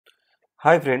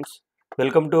Hi friends,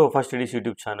 welcome to our First Studies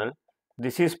YouTube channel.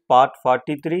 This is part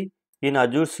 43 in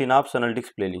Azure Synapse Analytics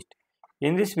playlist.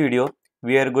 In this video,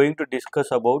 we are going to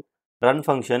discuss about run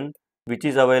function which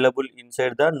is available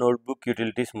inside the notebook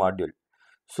utilities module.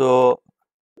 So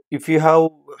if you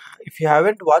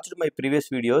haven't watched my previous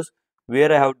videos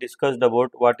where I have discussed about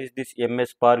what is this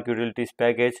msspark utilities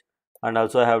package, and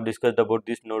also I have discussed about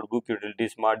this notebook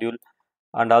utilities module,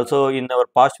 and also in our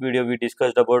past video we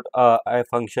discussed about a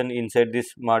function inside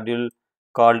this module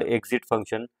called exit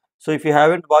function. So if you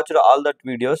haven't watched all that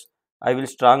videos, I will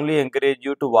strongly encourage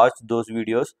you to watch those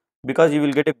videos because you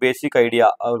will get a basic idea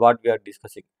of what we are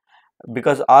discussing,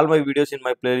 because all my videos in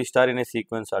my playlist are in a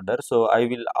sequence order. So I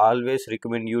will always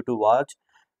recommend you to watch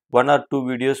one or two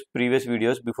videos, previous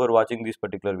videos, before watching this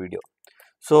particular video.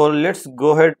 So let's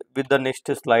go ahead with the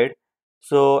next slide.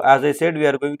 So as I said, we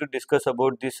are going to discuss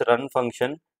about this run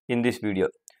function in this video.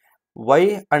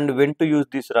 Why and when to use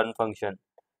this run function?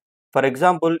 For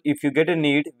example, if you get a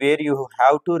need where you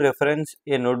have to reference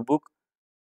a notebook,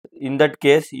 in that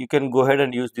case you can go ahead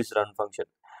and use this run function.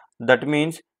 That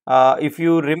means if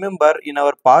you remember in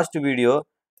our past video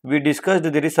we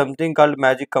discussed there is something called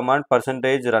magic command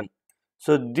 %run.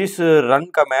 So this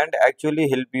run command actually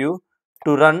help you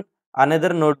to run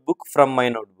another notebook from my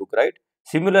notebook, right?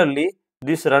 Similarly,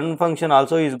 this run function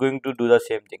also is going to do the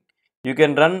same thing. You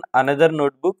can run another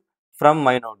notebook from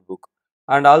my notebook,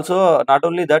 and also not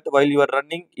only that, while you are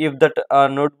running, if that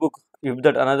if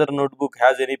that another notebook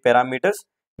has any parameters,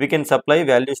 we can supply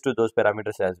values to those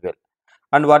parameters as well,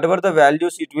 and whatever the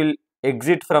values it will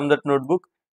exit from that notebook,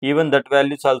 even that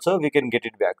values also we can get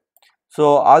it back.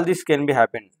 So all this can be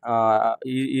happen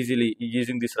easily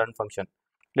using this run function.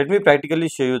 Let me practically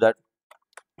show you that.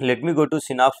 Let me go to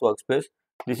Synapse workspace.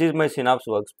 This is my Synapse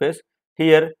workspace.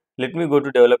 Here let me go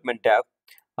to development tab.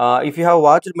 If you have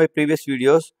watched my previous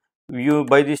videos, you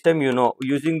by this time you know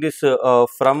using this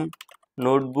from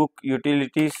notebook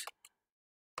utilities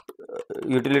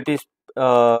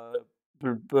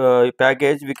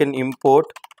package, we can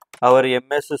import our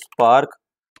msspark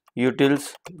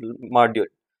utils module.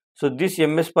 So this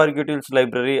msspark utils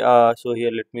library, so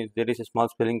here let me, there is a small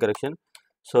spelling correction.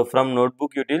 So from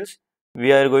notebook utils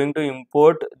we are going to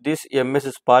import this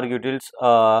msspark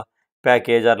utils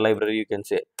package or library, you can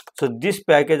say. So this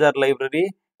package or library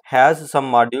has some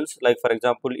modules, like for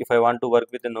example if I want to work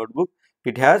with a notebook,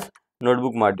 it has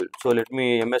notebook module. So let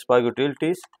me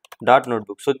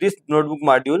mssparkutils.notebook. So this notebook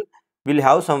module will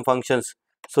have some functions.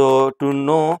 So to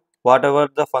know whatever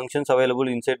the functions available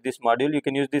inside this module, you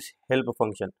can use this help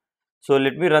function. So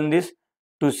let me run this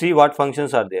to see what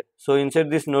functions are there. So inside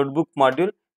this notebook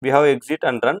module we have exit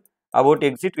and run. About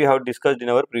exit we have discussed in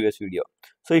our previous video.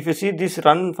 So if you see, this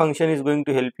run function is going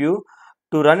to help you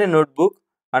to run a notebook,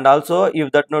 and also if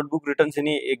that notebook returns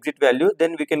any exit value,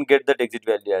 then we can get that exit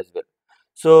value as well.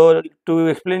 So to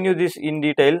explain you this in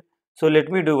detail, so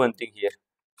let me do one thing here.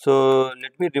 So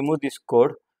let me remove this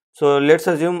code. So let's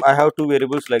assume I have two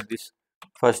variables like this.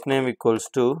 First name equals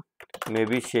to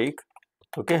maybe Sheikh,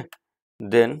 okay.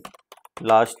 Then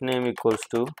last name equals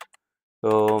to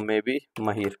maybe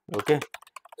Mahir, okay.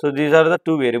 So these are the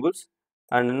two variables,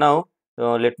 and now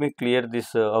let me clear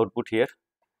this output here.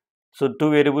 So two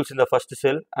variables in the first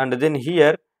cell, and then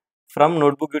here from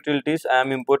notebook utilities I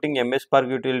am importing msspark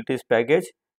utilities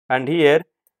package, and here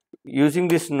using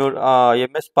this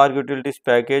msspark utilities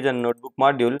package and notebook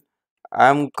module, I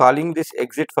am calling this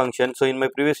exit function. So in my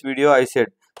previous video I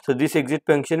said, so this exit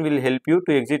function will help you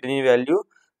to exit any value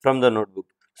from the notebook.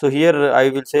 So here I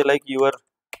will say like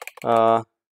uh,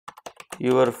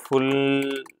 your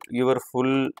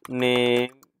full name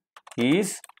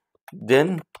is,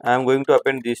 then I am going to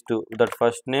append these two, that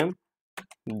first name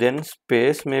then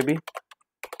space maybe,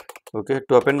 okay.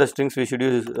 To append the strings we should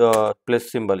use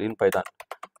plus symbol in Python,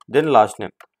 then last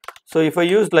name. So if I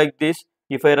use like this,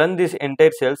 if I run this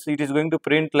entire cells, it is going to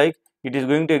print like, it is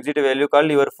going to exit a value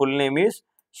called your full name is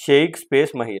Sheikh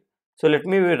space Mahir. So let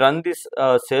me run this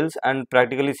cells and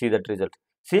practically see that result.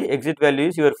 See, exit value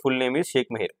is your full name is Sheikh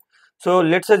Mahir. So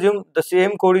let's assume the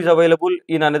same code is available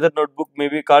in another notebook,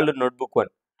 maybe called notebook 1,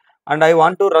 and I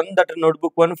want to run that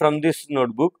notebook 1 from this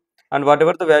notebook, and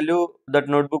whatever the value that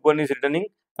notebook 1 is returning,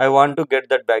 I want to get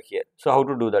that back here. So how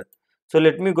to do that? So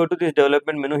let me go to this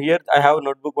development menu. Here I have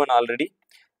notebook 1 already.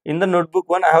 In the notebook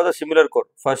 1 I have the similar code,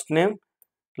 first name,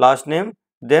 last name,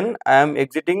 then I am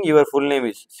exiting your full name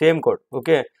is, same code,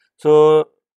 okay. So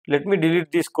let me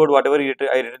delete this code whatever I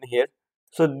written here.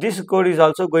 So this code is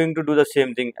also going to do the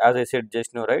same thing as I said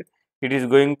just now, right? It is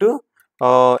going to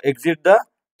exit the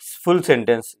full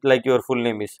sentence like your full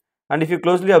name is. And if you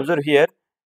closely observe here,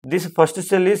 this first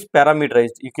cell is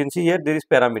parameterized. You can see here there is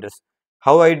parameters.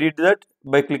 How I did that?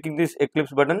 By clicking this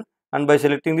Eclipse button and by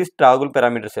selecting this toggle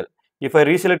parameter cell. If I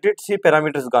reselect it, see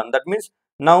parameters gone. That means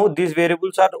now these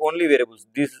variables are only variables.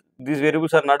 These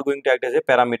variables are not going to act as a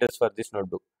parameters for this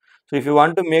notebook. So if you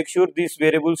want to make sure these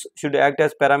variables should act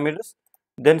as parameters,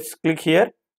 then click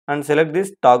here and select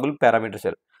this toggle parameter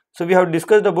cell. So we have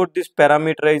discussed about this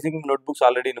parameterizing notebooks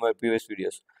already in my previous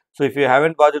videos. So if you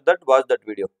haven't watched that, watch that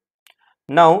video.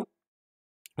 Now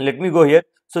let me go here.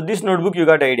 So this notebook, you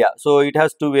got idea. So it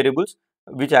has two variables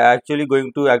which are actually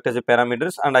going to act as a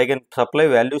parameters, and I can supply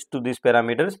values to these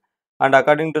parameters, and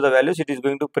according to the values it is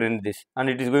going to print this and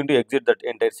it is going to exit that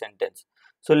entire sentence.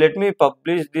 So let me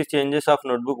publish these changes of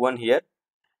notebook 1 here,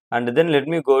 and then let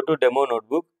me go to demo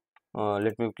notebook.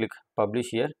 Let me click publish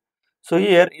here. So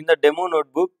here in the demo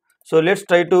notebook, so let's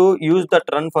try to use that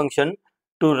run function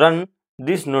to run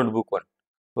this notebook 1.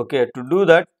 Okay, to do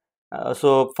that,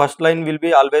 so first line will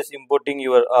be always importing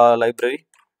your library,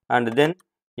 and then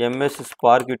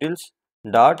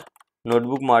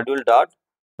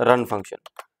mssparkutils.notebook.run function.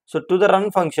 So to the run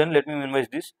function, let me minimize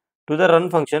this. To the run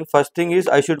function, first thing is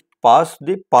I should pass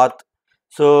the path.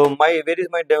 So where is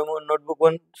my demo notebook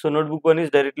 1? So notebook 1 is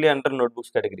directly under notebooks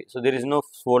category. So there is no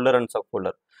folder and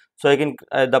subfolder. So I can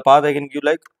the path I can give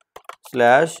like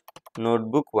slash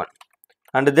notebook 1,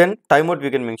 and then timeout we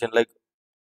can mention like,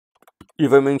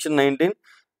 if I mention 19,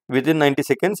 within 90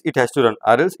 seconds it has to run,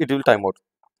 or else it will time out.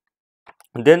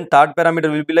 Then third parameter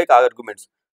will be like arguments.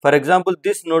 For example,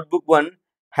 this notebook 1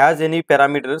 has any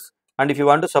parameters, and if you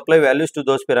want to supply values to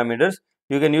those parameters,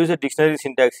 you can use a dictionary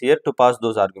syntax here to pass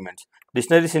those arguments.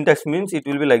 Dictionary syntax means it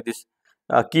will be like this,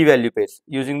 key value pairs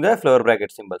using the flower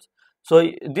bracket symbols.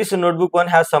 So this notebook 1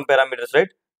 has some parameters,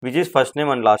 right, which is first name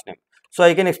and last name. So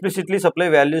I can explicitly supply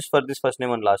values for this first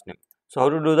name and last name. So how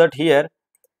to do that? Here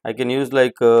I can use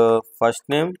like first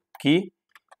name key.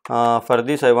 For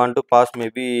this I want to pass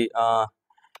maybe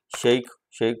Sheikh,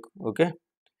 okay,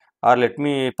 or let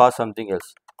me pass something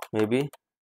else, maybe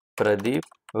Pradeep,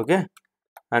 okay,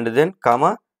 and then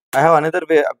comma. I have another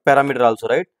parameter also,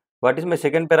 right? What is my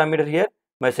second parameter here?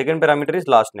 My second parameter is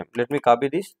last name. Let me copy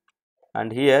this,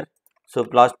 and here, so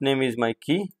last name is my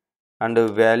key, and the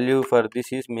value for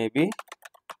this is maybe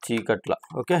Chikatla,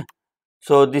 okay.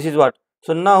 So this is what.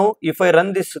 So now if I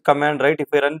run this command, right,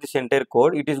 if I run this entire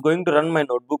code, it is going to run my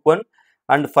notebook 1,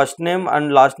 and first name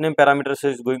and last name parameters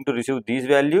is going to receive these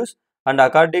values, and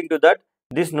according to that,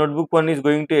 this notebook 1 is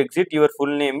going to exit your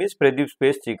full name is Pradeep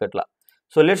space Chikatla.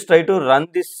 So let's try to run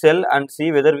this cell and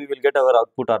see whether we will get our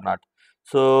output or not.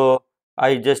 So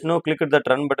I just now clicked that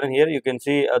run button here. You can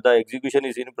see the execution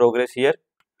is in progress here.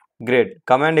 Great.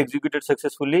 Command executed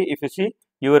successfully. If you see,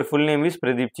 your full name is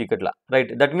Pradeep Chikatla,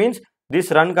 right? That means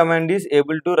this run command is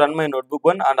able to run my notebook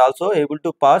 1 and also able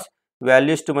to pass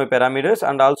values to my parameters,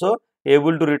 and also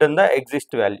able to return the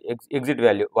exit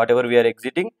value, whatever we are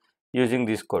exiting using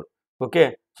this code.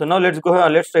 Okay. So now let's go.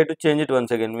 Let's try to change it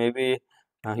once again. Maybe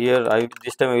here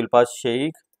this time I will pass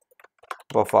Sheikh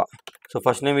Wafa. So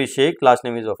first name is Sheikh, last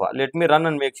name is Wafa. Let me run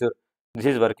and make sure this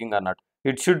is working or not.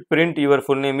 It should print your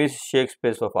full name is Sheikh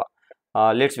space Wafa.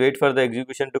 Let's wait for the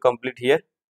execution to complete here.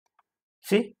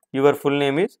 See, your full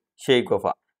name is Sheikh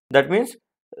Wafa. That means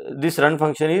this run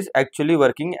function is actually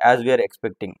working as we are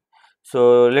expecting.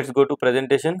 So let's go to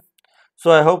presentation.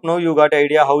 So I hope now you got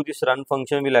idea how this run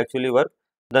function will actually work.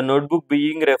 The notebook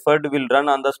being referred will run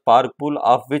on the Spark pool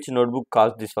of which notebook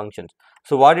calls these functions.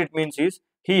 So what it means is,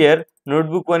 here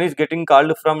notebook 1 is getting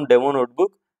called from demo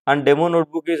notebook, and demo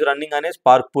notebook is running on a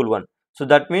Spark pool 1. So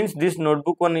that means this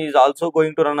notebook 1 is also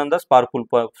going to run on the Spark pool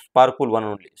 1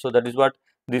 only. So that is what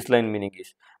this line meaning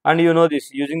is. And you know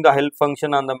this, using the help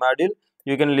function on the module,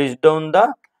 you can list down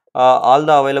the all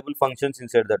the available functions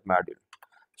inside that module.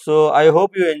 So I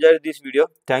hope you enjoyed this video.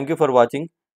 Thank you for watching.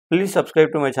 Please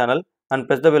subscribe to my channel and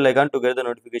press the bell icon to get the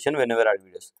notification whenever I add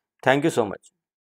videos. Thank you so much.